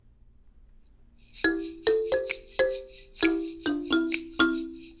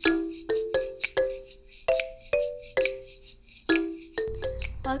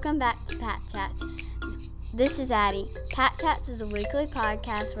Welcome back to Pat Chats. This is Addie. Pat Chats is a weekly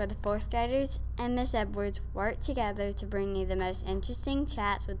podcast where the 4th graders and Miss Edwards work together to bring you the most interesting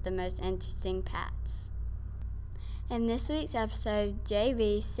chats with the most interesting Pats. In this week's episode,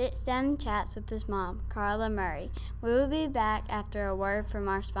 JB sits down and chats with his mom, Carla Murray. We will be back after a word from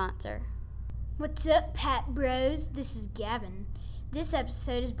our sponsor. What's up, Pat Bros? This is Gavin. This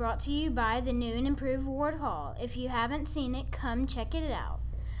episode is brought to you by the new and improved Ward Hall. If you haven't seen it, come check it out.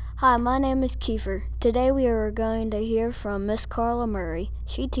 Hi, my name is Kiefer. Today we are going to hear from Miss Carla Murray.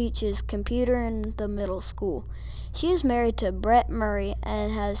 She teaches computer in the middle school. She is married to Brett Murray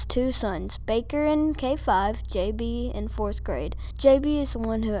and has 2 sons, Baker in K5, JB in 4th grade. JB is the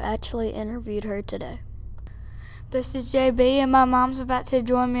one who actually interviewed her today. This is JB and my mom's about to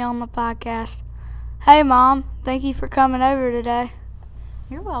join me on the podcast. Hey Mom, thank you for coming over today.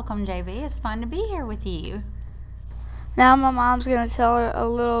 You're welcome, JB. It's fun to be here with you. Now my mom's going to tell her a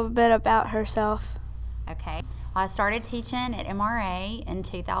little bit about herself. Okay. I started teaching at MRA in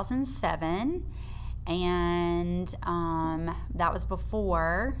 2007, and that was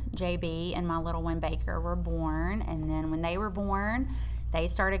before JB and my little one Baker were born. And then when they were born, they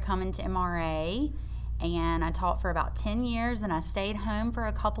started coming to MRA, and I taught for about 10 years, and I stayed home for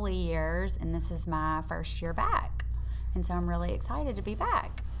a couple of years, and this is my first year back. And so I'm really excited to be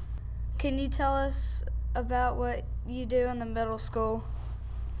back. Can you tell us about what you do in the middle school?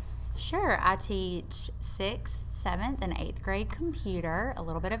 Sure. I teach 6th, 7th, and 8th grade computer, a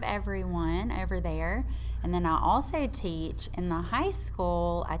little bit of everyone over there. And then I also teach in the high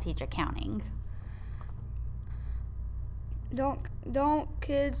school, I teach accounting. Don't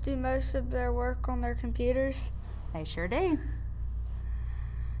kids do most of their work on their computers? They sure do.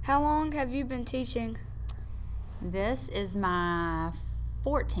 How long have you been teaching? This is my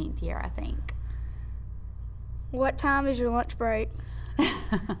 14th year, I think. What time is your lunch break?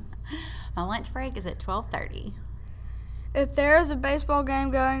 My lunch break is at 12:30. If there is a baseball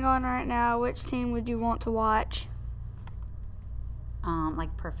game going on right now, which team would you want to watch?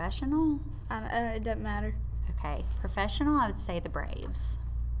 Like professional? It doesn't matter. Okay, professional, I would say the Braves.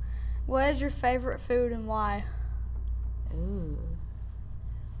 What is your favorite food and why? Ooh.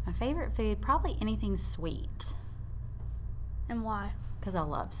 My favorite food, probably anything sweet. And why? Because I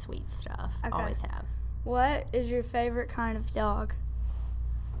love sweet stuff. Okay. Always have. What is your favorite kind of dog?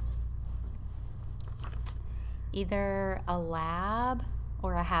 Either a lab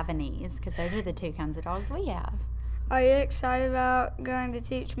or a Havanese, because those are the 2 kinds of dogs we have. Are you excited about going to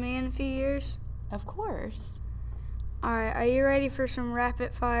teach me in a few years? Of course. All right, are you ready for some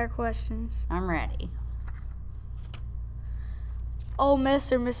rapid-fire questions? I'm ready. Ole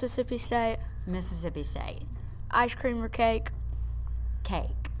Miss or Mississippi State? Mississippi State. Ice cream or cake?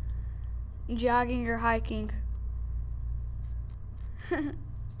 Cake. Jogging or hiking?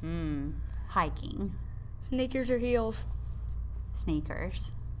 Hiking. Sneakers or heels?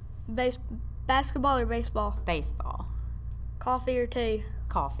 Sneakers. Basketball or baseball? Baseball. Coffee or tea?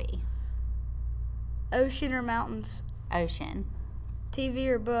 Coffee. Ocean or mountains? Ocean. TV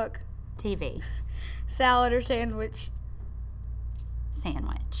or book? TV. Salad or sandwich?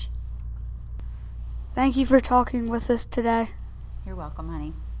 Sandwich. Thank you for talking with us today. You're welcome,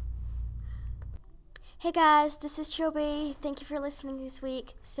 honey. Hey guys, this is Trilby. Thank you for listening this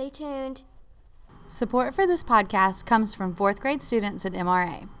week. Stay tuned. Support for this podcast comes from 4th grade students at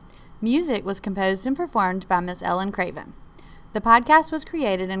MRA. Music was composed and performed by Miss Ellen Craven. The podcast was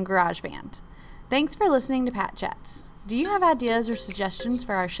created in GarageBand. Thanks for listening to Pat Chats. Do you have ideas or suggestions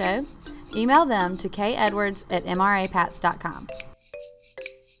for our show? Email them to kedwards@mrapats.com.